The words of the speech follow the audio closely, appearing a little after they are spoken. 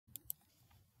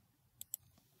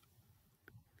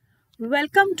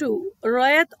Welcome to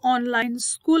Royat Online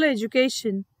School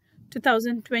Education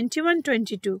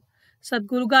 2021-22,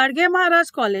 Sadhguru Garge Maharaj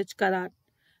College, Karat.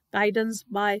 Guidance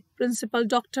by Principal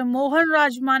Dr. Mohan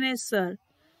Rajmane Sir.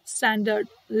 Standard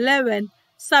 11.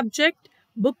 Subject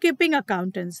Bookkeeping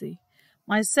Accountancy.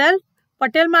 Myself,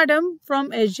 Patel Madam from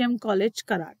SGM College,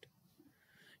 Karat.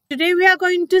 Today we are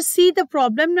going to see the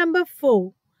problem number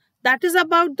 4. That is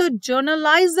about the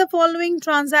journalize the following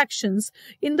transactions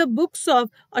in the books of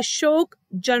Ashok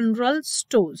General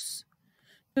Stores.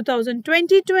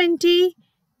 2020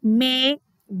 May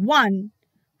 1.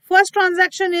 First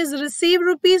transaction is receive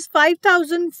rupees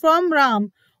 5,000 from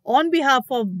Ram on behalf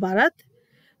of Bharat.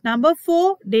 Number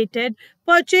 4 dated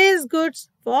purchase goods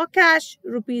for cash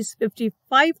rupees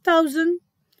 55,000.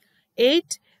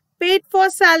 8 paid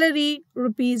for salary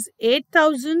rupees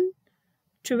 8,000.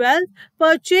 12.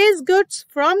 Purchase goods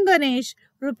from Ganesh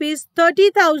rupees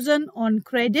 30,000 on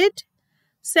credit.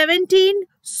 17.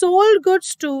 Sold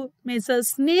goods to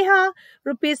Mrs. Sneha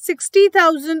rupees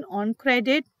 60,000 on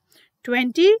credit.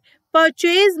 20.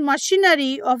 Purchase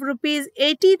machinery of rupees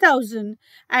 80,000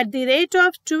 at the rate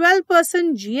of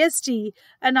 12% GST,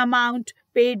 an amount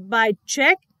paid by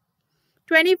check.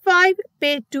 25.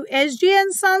 Paid to SG &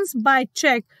 Sons by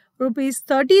check rupees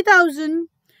 30,000.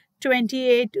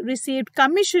 28. Received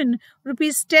commission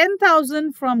rupees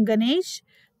 10,000 from Ganesh.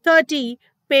 30.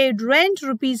 Paid rent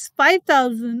rupees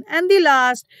 5,000. And the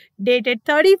last, dated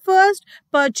 31st,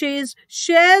 purchased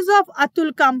shares of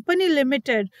Atul Company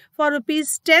Limited for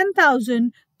rupees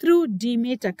 10,000 through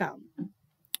Demat account.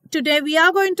 Today we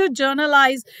are going to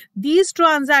journalize these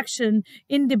transactions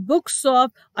in the books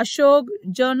of Ashok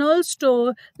General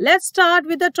Store. Let's start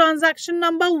with the transaction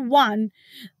number 1.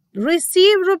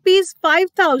 Receive rupees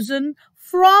 5,000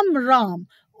 from Ram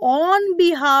on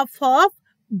behalf of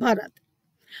Bharat.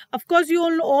 Of course, you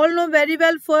all know very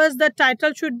well, first the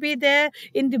title should be there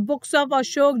in the books of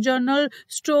Ashok General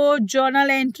Store,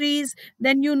 journal entries.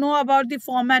 Then you know about the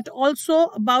format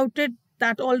also about it,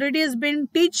 that already has been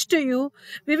taught to you.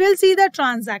 We will see the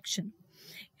transaction.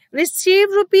 Receive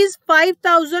rupees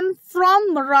 5,000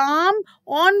 from Ram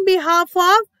on behalf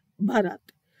of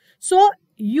Bharat. So,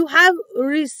 you have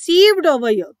received over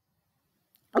here.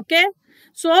 Okay.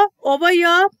 So, over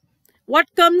here,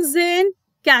 what comes in?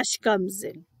 Cash comes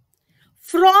in.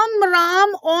 From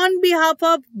Ram on behalf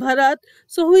of Bharat.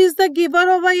 So, who is the giver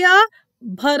over here?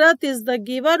 Bharat is the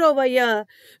giver over here.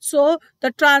 So,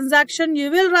 the transaction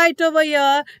you will write over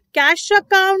here, cash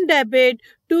account debit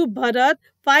to Bharat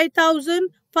 5,000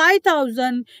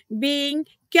 being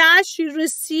cash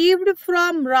received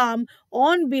from Ram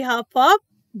on behalf of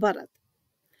Bharat.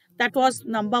 That was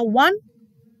number 1.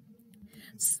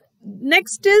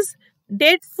 Next is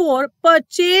date 4,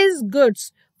 purchase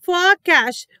goods for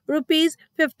cash rupees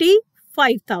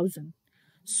 55,000.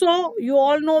 So, you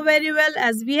all know very well,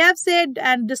 as we have said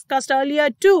and discussed earlier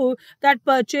too, that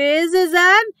purchase is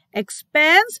an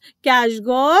expense, cash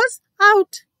goes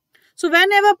out. So,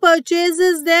 whenever purchase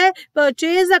is there,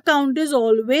 purchase account is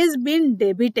always been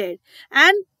debited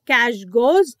and cash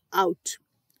goes out.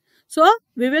 So,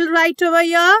 we will write over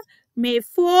here, May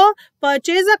 4,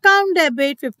 purchase account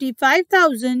debit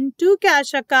 55,000 to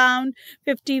cash account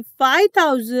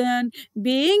 55,000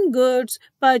 being goods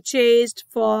purchased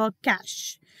for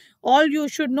cash. All you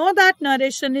should know that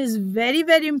narration is very,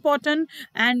 very important,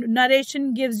 and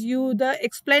narration gives you the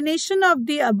explanation of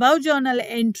the above journal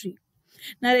entry.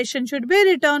 Narration should be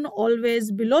written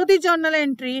always below the journal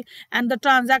entry, and the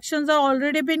transactions are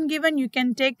already been given. You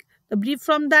can take the brief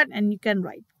from that and you can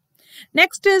write.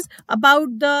 Next is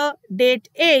about the date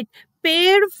 8,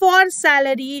 paid for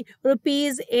salary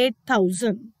rupees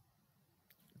 8,000.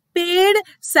 Paid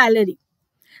salary.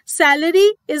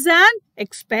 Salary is an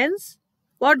expense.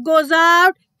 What goes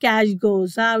out? Cash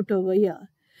goes out over here.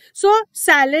 So,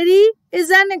 salary is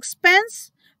an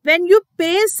expense. When you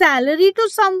pay salary to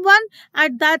someone,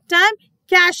 at that time,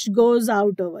 cash goes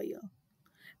out over here.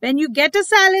 When you get a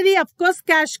salary, of course,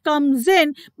 cash comes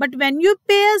in. But when you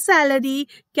pay a salary,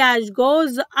 cash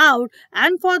goes out.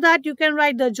 And for that, you can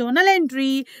write the journal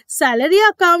entry, salary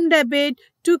account debit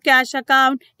to cash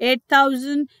account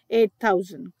 8,000.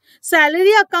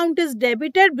 Salary account is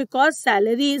debited because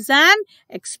salary is an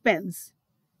expense.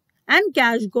 And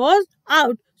cash goes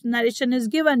out. Narration is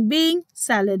given being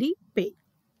salary paid.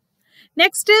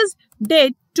 Next is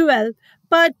date 12,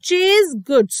 purchase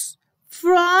goods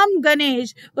from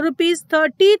Ganesh rupees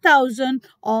 30,000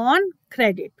 on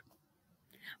credit.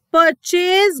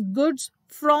 Purchase goods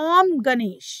from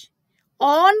Ganesh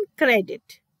on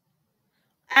credit.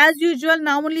 As usual,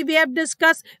 now only we have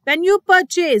discussed when you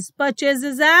purchase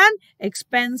is an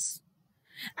expense.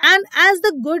 And as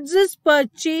the goods is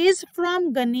purchased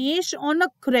from Ganesh on a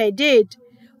credit,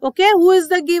 okay, who is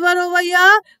the giver over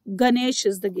here? Ganesh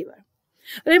is the giver.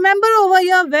 Remember over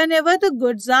here, whenever the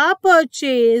goods are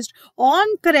purchased on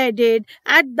credit,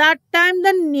 at that time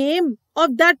the name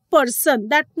of that person,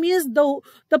 that means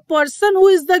the person who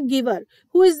is the giver.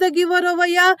 Who is the giver over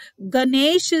here?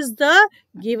 Ganesh is the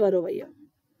giver over here.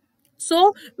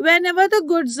 So, whenever the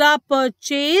goods are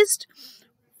purchased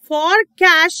for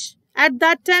cash, at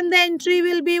that time the entry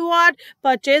will be what?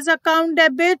 Purchase account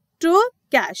debit to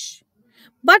cash.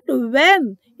 But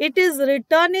when it is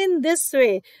written in this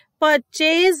way,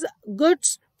 purchase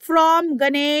goods from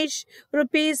Ganesh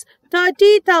rupees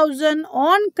 30,000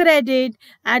 on credit,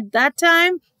 at that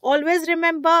time, always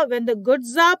remember, when the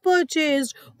goods are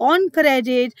purchased on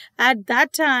credit, at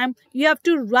that time you have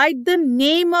to write the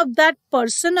name of that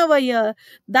person over here.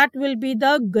 That will be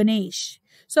the Ganesh.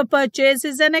 So purchase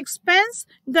is an expense,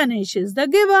 Ganesh is the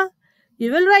giver.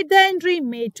 You will write the entry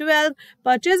May 12,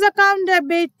 purchase account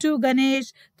debit to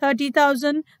Ganesh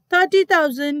 30,000,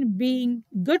 30,000 being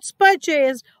goods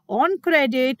purchased on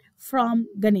credit from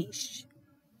Ganesh.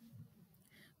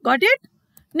 Got it?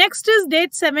 Next is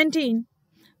date 17.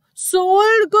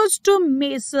 Sold goods to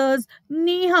Messrs.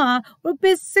 Neha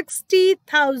rupees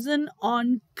 60,000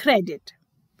 on credit.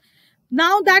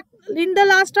 Now that in the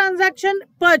last transaction,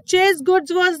 purchase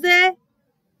goods was there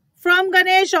from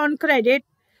Ganesh on credit.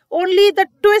 Only the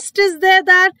twist is there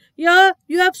that here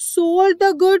you have sold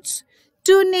the goods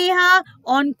to Neha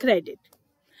on credit.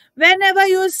 Whenever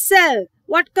you sell,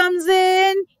 what comes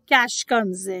in? Cash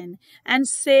comes in. And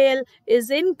sale is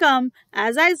income.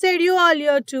 As I said you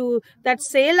earlier too, that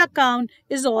sale account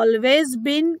is always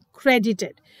been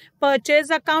credited. Purchase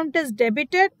account is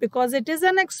debited because it is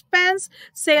an expense.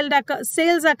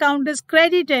 Sales account is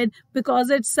credited because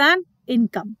it's an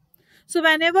income. So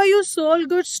whenever you sold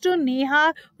goods to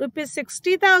Neha rupees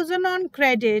 60,000 on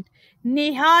credit,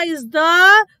 Neha is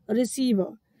the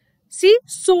receiver. See,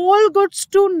 sold goods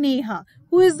to Neha.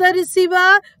 Who is the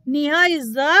receiver? Neha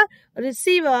is the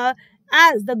receiver.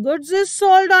 As the goods is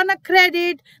sold on a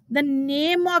credit, the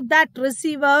name of that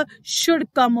receiver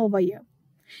should come over here.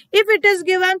 If it is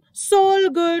given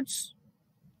sold goods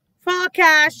for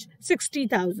cash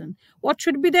 60,000, what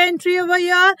should be the entry over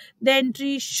here? The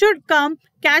entry should come,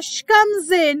 cash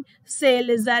comes in, sale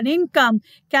is an income,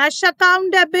 cash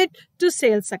account debit to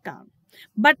sales account.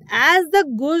 But as the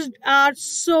goods are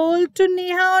sold to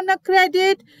Neha on a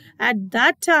credit, at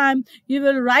that time you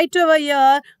will write over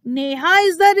here, Neha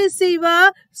is the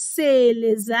receiver, sale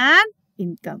is an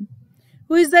income.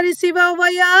 Who is the receiver over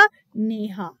here?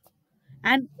 Neha.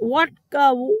 And what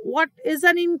is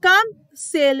an income?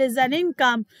 Sale is an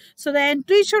income. So the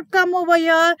entry should come over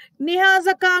here, Neha's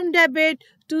account debit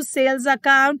to sales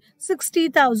account,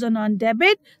 60,000 on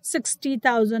debit,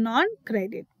 60,000 on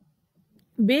credit.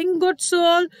 Being goods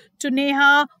sold to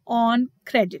Neha on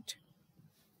credit.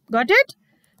 Got it?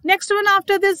 Next one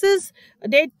after this is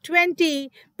date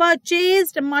 20.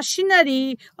 Purchased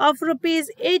machinery of rupees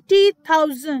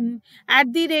 80,000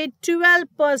 at the rate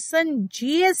 12%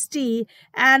 GST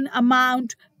and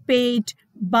amount paid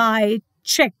by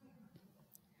check.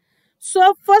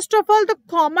 So first of all, the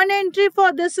common entry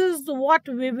for this is what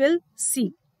we will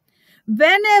see.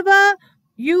 Whenever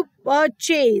you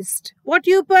purchased, what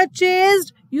you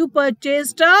purchased? You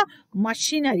purchased a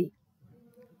machinery.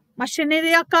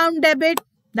 Machinery account debit,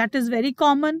 that is very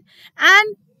common.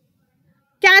 And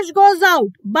cash goes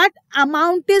out, but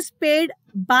amount is paid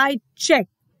by check.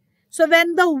 So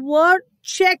when the word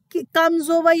check comes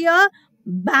over here,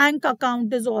 bank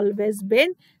account is always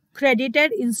been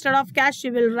credited. Instead of cash,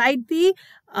 you will write the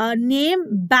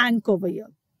name bank over here.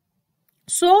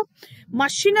 So,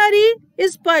 machinery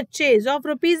is purchase of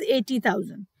rupees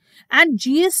 80,000 and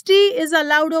GST is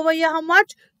allowed over here how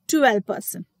much?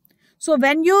 12%. So,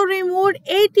 when you removed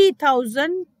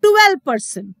 80,000,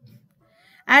 12%,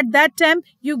 at that time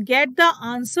you get the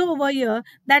answer over here,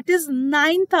 that is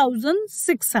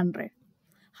 9,600.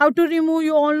 How to remove?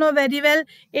 You all know very well.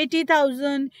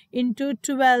 80,000 into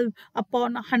 12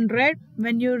 upon 100.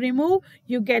 When you remove,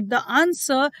 you get the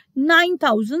answer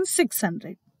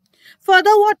 9,600.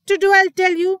 Further, what to do, I'll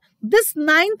tell you. This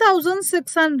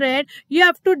 9,600, you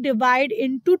have to divide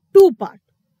into two parts.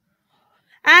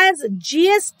 As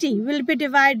GST will be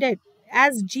divided,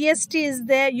 as GST is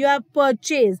there, you have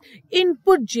purchased.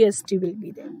 Input GST will be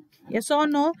there. Yes or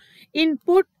no?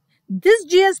 Input. This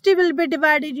GST will be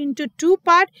divided into two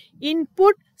parts.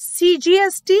 Input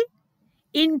CGST,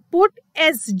 input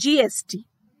SGST.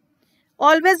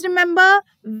 Always remember,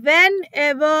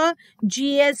 whenever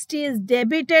GST is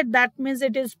debited, that means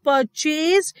it is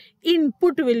purchased,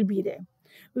 input will be there.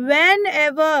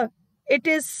 whenever it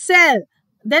is sell,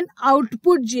 then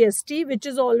output GST, which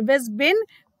has always been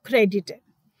credited.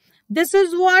 This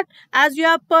is what, as you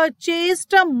have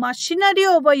purchased a machinery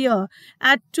over here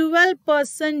at 12%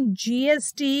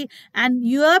 GST and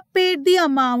you have paid the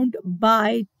amount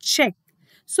by check.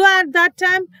 So at that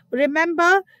time,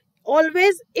 remember,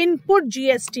 always input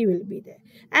GST will be there.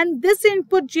 And this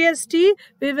input GST,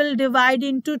 we will divide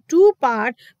into two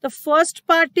parts. The first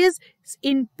part is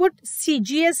input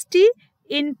CGST,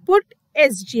 input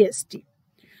SGST.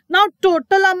 Now,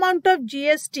 total amount of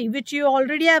GST, which you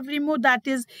already have removed, that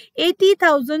is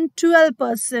 80,000,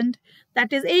 12%.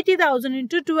 That is 80,000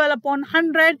 into 12 upon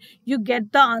 100. You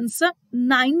get the answer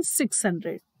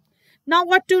 9,600. Now,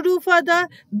 what to do further?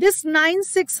 This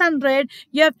 9,600,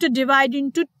 you have to divide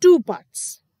into two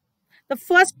parts. The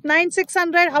first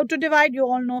 9,600, how to divide? You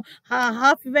all know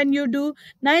half when you do.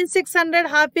 9,600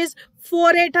 half is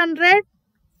 4,800,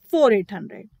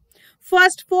 4,800.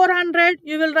 First 400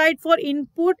 you will write for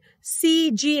input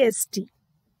CGST.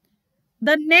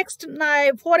 The next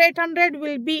 4,800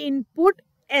 will be input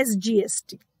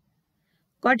SGST.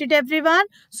 Got it, everyone?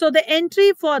 So the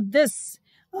entry for this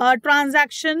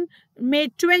transaction May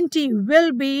 20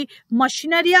 will be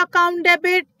machinery account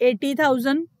debit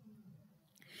 80,000.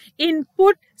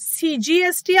 Input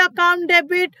CGST account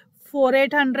debit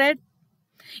 4,800.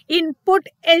 Input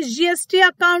SGST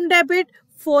account debit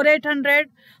 4,800.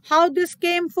 How this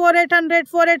came 4,800,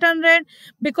 4,800?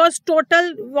 Because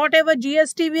total whatever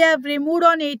GST we have removed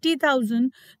on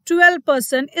 80,000,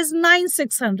 12% is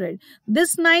 9,600.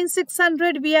 This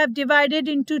 9,600 we have divided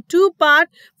into two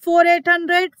parts,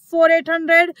 4,800,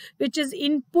 4,800, which is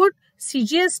input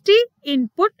CGST,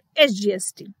 input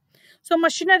SGST. So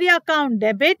machinery account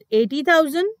debit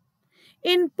 80,000,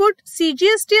 input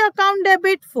CGST account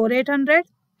debit 4,800.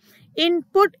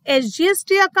 Input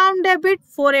SGST account debit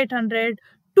 4,800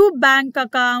 to bank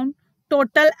account,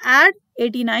 total add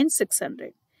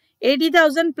 89,600.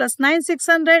 80,000 plus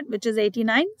 9,600, which is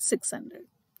 89,600.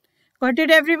 Got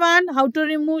it, everyone? How to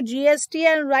remove GST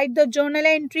and write the journal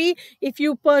entry? If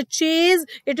you purchase,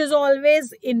 it is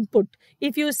always input.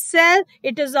 If you sell,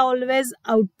 it is always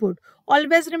output.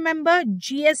 Always remember,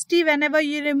 GST whenever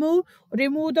you remove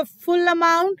the full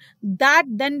amount, that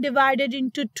then divided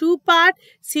into two parts,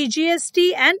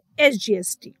 CGST and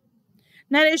SGST.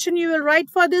 Narration you will write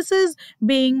for this is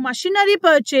being machinery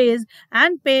purchase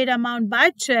and paid amount by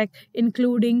check,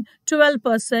 including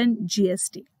 12%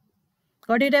 GST.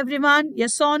 Got it, everyone?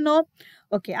 Yes or no?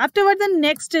 Okay, afterward the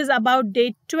next is about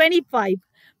date 25.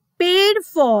 Paid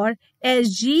for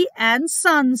SG and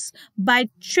Sons by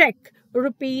check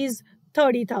rupees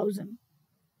 30,000.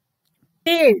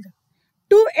 Paid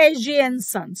to SG and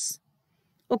Sons.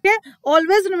 Okay,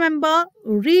 always remember,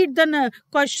 read the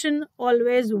question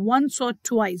always once or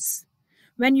twice.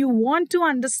 When you want to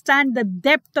understand the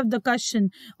depth of the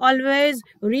question, always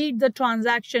read the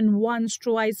transaction once,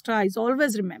 twice, thrice.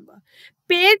 Always remember.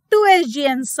 Paid to SG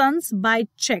and Sons by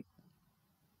check.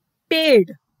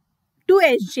 Paid to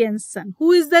SG and Sons.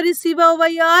 Who is the receiver over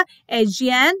here? SG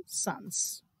and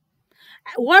Sons.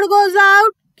 What goes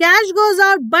out? Cash goes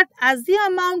out, but as the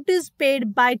amount is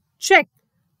paid by check,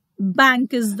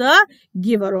 bank is the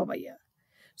giver over here.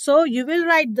 So you will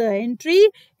write the entry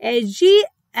SG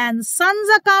and Sons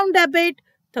account debit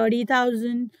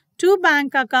 30,000 to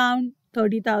bank account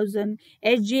 30,000.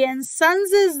 SG and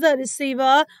Sons is the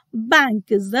receiver, bank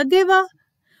is the giver.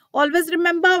 Always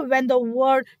remember, when the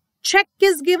word check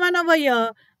is given over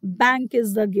here, bank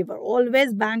is the giver.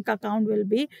 Always bank account will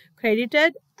be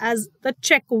credited as the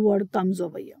check word comes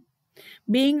over here.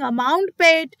 Being amount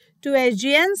paid to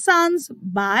SG and Sons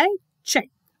by check.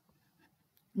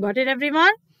 Got it,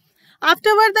 everyone?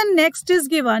 Afterward, the next is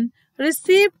given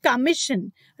received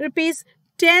commission rupees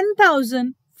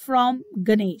 10,000 from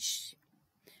Ganesh.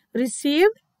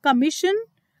 Received commission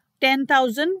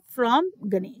 10,000 from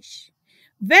Ganesh.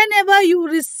 Whenever you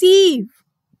receive,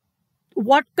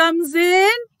 what comes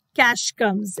in? Cash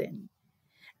comes in.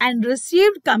 And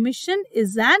received commission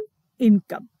is an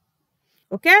income.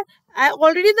 Okay,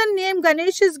 already the name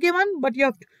Ganesh is given, but you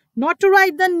have not to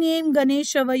write the name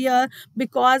Ganesh over here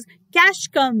because cash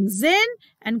comes in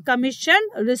and commission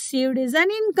received is an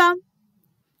income.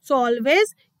 So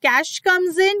always cash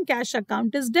comes in, cash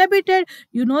account is debited.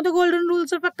 You know the golden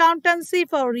rules of accountancy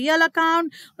for real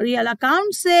account. Real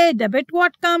account say debit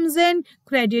what comes in,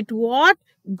 credit what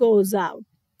goes out.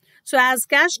 So as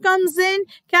cash comes in,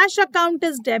 cash account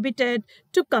is debited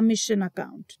to commission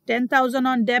account. 10,000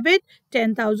 on debit,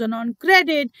 10,000 on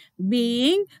credit,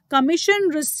 being commission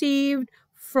received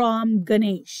from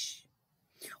Ganesh.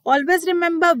 Always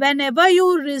remember, whenever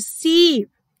you receive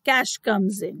cash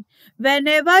comes in.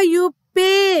 Whenever you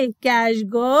pay, cash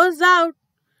goes out.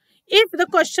 If the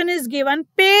question is given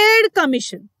paid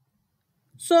commission,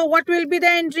 so what will be the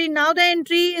entry? Now the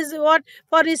entry is what?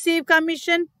 For receive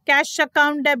commission, cash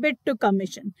account debit to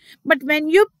commission. But when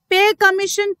you pay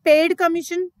commission, paid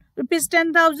commission, rupees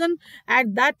 10,000,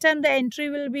 at that time the entry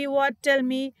will be what? Tell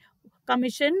me.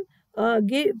 Commission.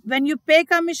 When you pay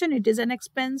commission, it is an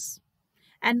expense.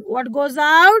 And what goes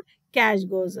out? Cash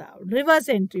goes out. Reverse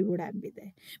entry would have been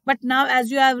there. But now as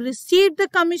you have received the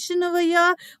commission over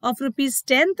here of rupees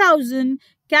 10,000,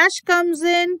 cash comes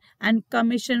in and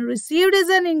commission received as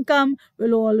an income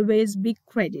will always be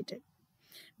credited,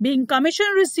 being commission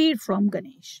received from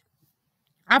Ganesh.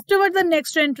 Afterward, the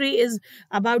next entry is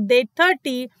about date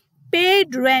 30,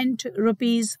 paid rent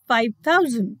rupees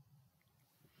 5,000.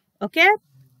 Okay?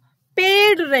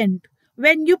 Paid rent.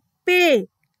 When you pay,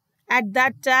 at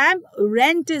that time,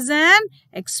 rent is an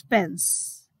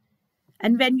expense.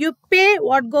 And when you pay,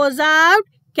 what goes out?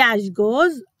 Cash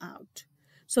goes out.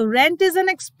 So, rent is an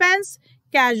expense,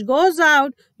 cash goes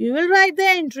out. You will write the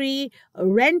entry,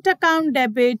 rent account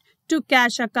debit to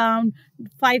cash account,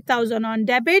 5,000 on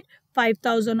debit,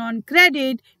 5,000 on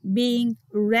credit, being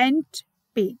rent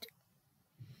paid.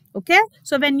 Okay?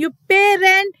 So, when you pay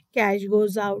rent, cash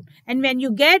goes out. And when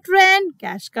you get rent,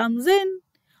 cash comes in.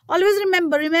 Always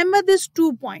remember this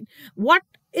 2 point. What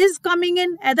is coming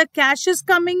in? Either cash is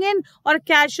coming in or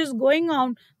cash is going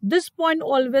out. This point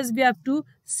always we have to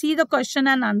see the question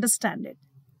and understand it.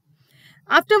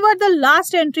 Afterward, the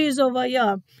last entry is over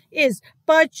here is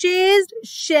purchased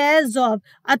shares of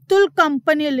Atul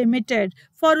Company Limited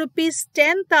for rupees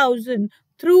 10,000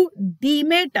 through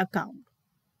demat account.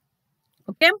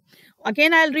 Okay.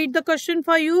 Again, I'll read the question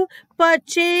for you.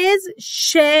 Purchase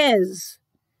shares.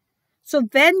 So,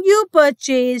 when you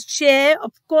purchase share,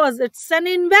 of course, it's an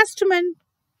investment.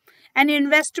 An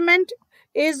investment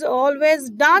is always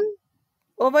done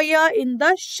over here in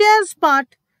the shares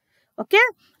part. Okay.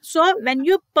 So, when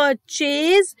you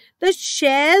purchase the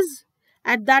shares,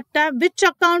 at that time, which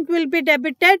account will be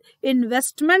debited?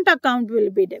 Investment account will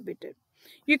be debited.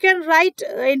 You can write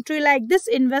entry like this,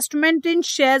 investment in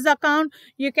shares account.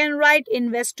 You can write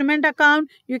investment account.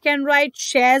 You can write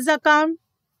shares account.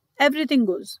 Everything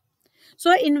goes.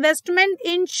 So, investment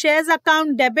in shares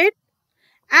account debit,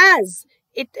 as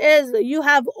it is, you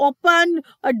have opened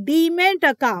a demat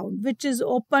account which is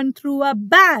opened through a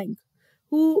bank.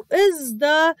 Who is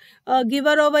the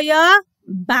giver over here?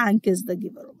 Bank is the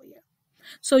giver over here.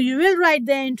 So, you will write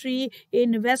the entry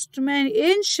investment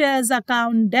in shares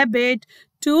account debit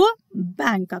to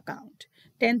bank account.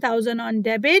 10,000 on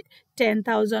debit,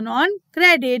 10,000 on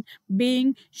credit,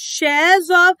 being shares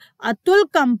of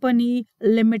Atul Company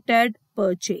Limited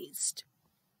purchased.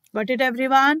 Got it,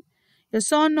 everyone?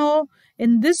 Yes or no?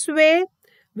 In this way,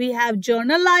 we have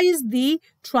journalized the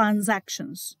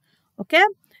transactions. Okay?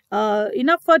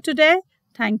 Enough for today.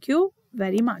 Thank you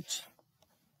very much.